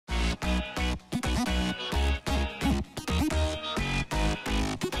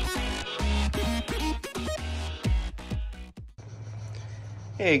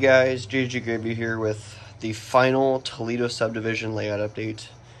Hey guys, JJ Gravy here with the final Toledo subdivision layout update.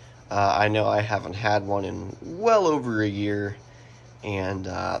 I know I haven't had one in well over a year, and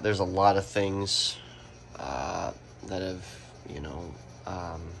there's a lot of things that have,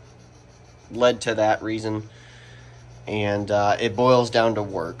 led to that reason, and it boils down to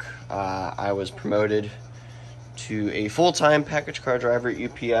work. I was promoted to a full-time package car driver at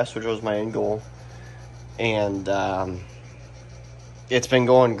UPS, which was my end goal, and it's been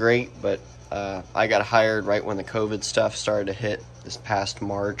going great, but I got hired right when the COVID stuff started to hit this past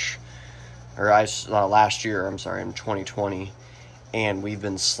March, or last year, I'm sorry, in 2020, and we've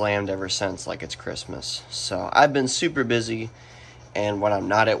been slammed ever since like it's Christmas. So I've been super busy, and when I'm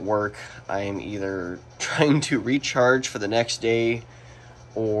not at work, I am either trying to recharge for the next day,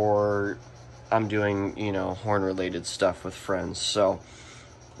 or I'm doing, horn-related stuff with friends. So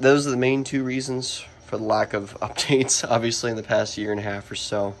those are the main two reasons for the lack of updates, obviously, in the past year and a half or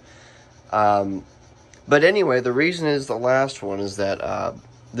so. But anyway, the reason is the last one is that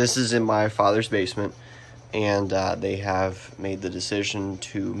this is in my father's basement, and they have made the decision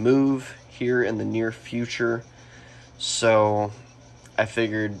to move here in the near future. So I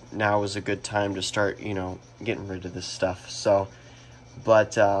figured now was a good time to start, getting rid of this stuff. So,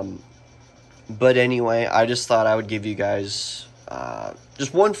 but anyway, I just thought I would give you guys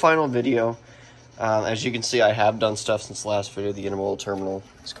just one final video. As you can see, I have done stuff since the last video. The intermodal terminal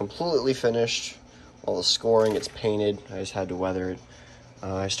is completely finished. All the scoring, it's painted. I just had to weather it.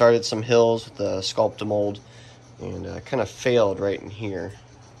 I started some hills with the sculpt-a-mold, and kind of failed right in here.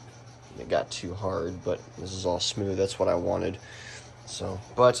 It got too hard, but this is all smooth. That's what I wanted. So,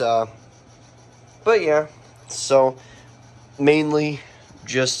 but yeah. So, mainly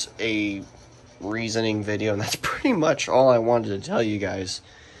just a reasoning video, and that's pretty much all I wanted to tell you guys.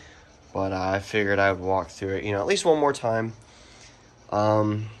 But I figured I would walk through it, at least one more time.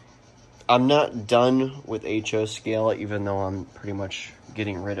 I'm not done with HO scale, even though I'm pretty much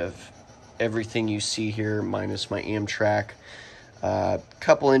getting rid of everything you see here, minus my Amtrak.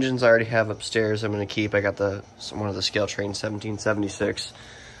 Couple engines I already have upstairs I'm going to keep. I got one of the Scale Train 1776.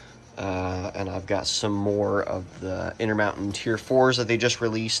 And I've got some more of the Intermountain Tier 4s that they just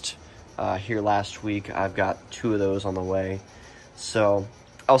released here last week. I've got 2 of those on the way. So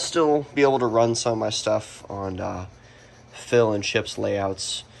I'll still be able to run some of my stuff on Phil and Chip's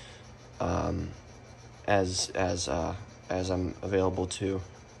layouts as I'm available to.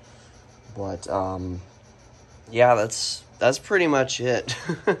 But yeah, that's pretty much it.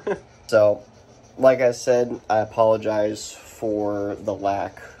 So, like I said, I apologize for the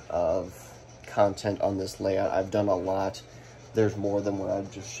lack of content on this layout. I've done a lot. There's more than what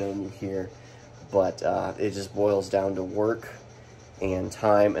I've just shown you here, but it just boils down to work and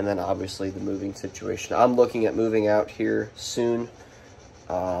time, and then obviously the moving situation. I'm looking at moving out here soon.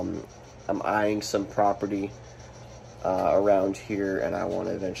 I'm eyeing some property around here, and I want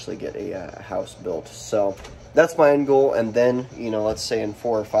to eventually get a house built. So that's my end goal, and then, let's say in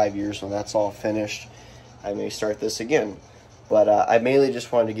 4 or 5 years when that's all finished, I may start this again. But I mainly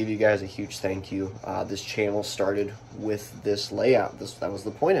just wanted to give you guys a huge thank you. This channel started with this layout. That was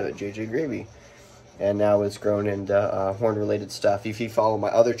the point of it, JJ Gravy. And now it's grown into horn-related stuff. If you follow my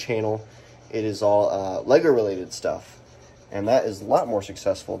other channel, it is all Lego-related stuff. And that is a lot more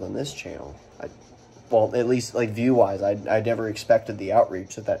successful than this channel. Well, at least like view-wise, I never expected the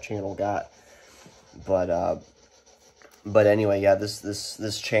outreach that channel got. But anyway, yeah,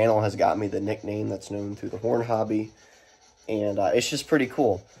 this channel has got me the nickname that's known through the horn hobby. And it's just pretty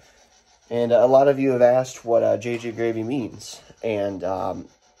cool. And a lot of you have asked what JJ Gravy means. And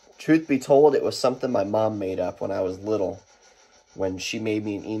truth be told, it was something my mom made up when I was little. When she made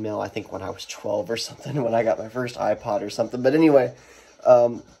me an email, I think when I was 12 or something, when I got my first iPod or something. But anyway,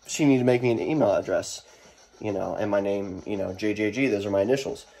 she needed to make me an email address, and my name, JJG, those are my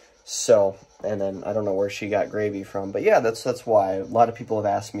initials. So, and then I don't know where she got Gravy from. But yeah, that's why. A lot of people have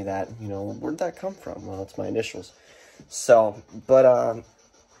asked me that, where'd that come from? Well, it's my initials. So, but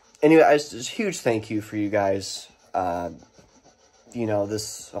anyway, just a huge thank you for you guys. All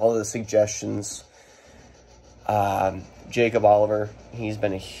the suggestions. Jacob Oliver, he's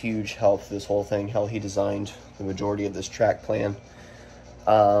been a huge help to this whole thing. Hell, he designed the majority of this track plan.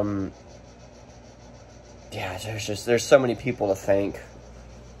 Yeah, there's so many people to thank.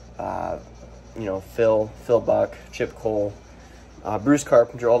 Phil Buck, Chip Cole, Bruce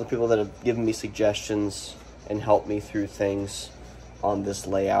Carpenter, all the people that have given me suggestions and helped me through things on this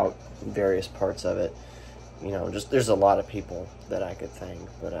layout, various parts of it. There's a lot of people that I could thank,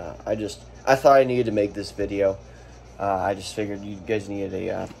 but I thought I needed to make this video. I just figured you guys needed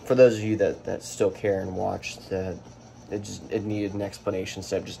for those of you that still care and watch, to it needed an explanation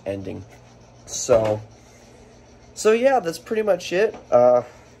instead of just ending. So yeah, that's pretty much it.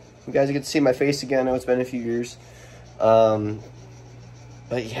 You guys get to see my face again. I know it's been a few years.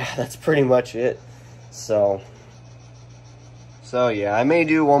 But yeah, that's pretty much it. So yeah, I may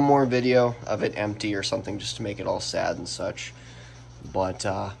do one more video of it empty or something just to make it all sad and such. But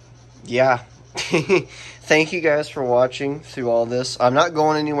yeah, thank you guys for watching through all this. I'm not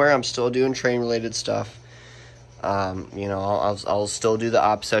going anywhere. I'm still doing train related stuff. You know, I'll still do the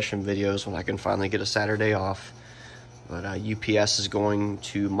obsession videos when I can finally get a Saturday off. But UPS is going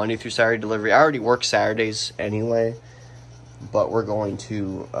to Monday through Saturday delivery. I already work Saturdays anyway, but we're going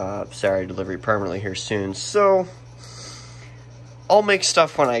to Saturday delivery permanently here soon. So I'll make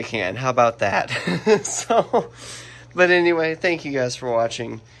stuff when I can. How about that? But anyway, thank you guys for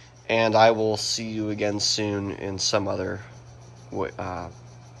watching, and I will see you again soon in some other way.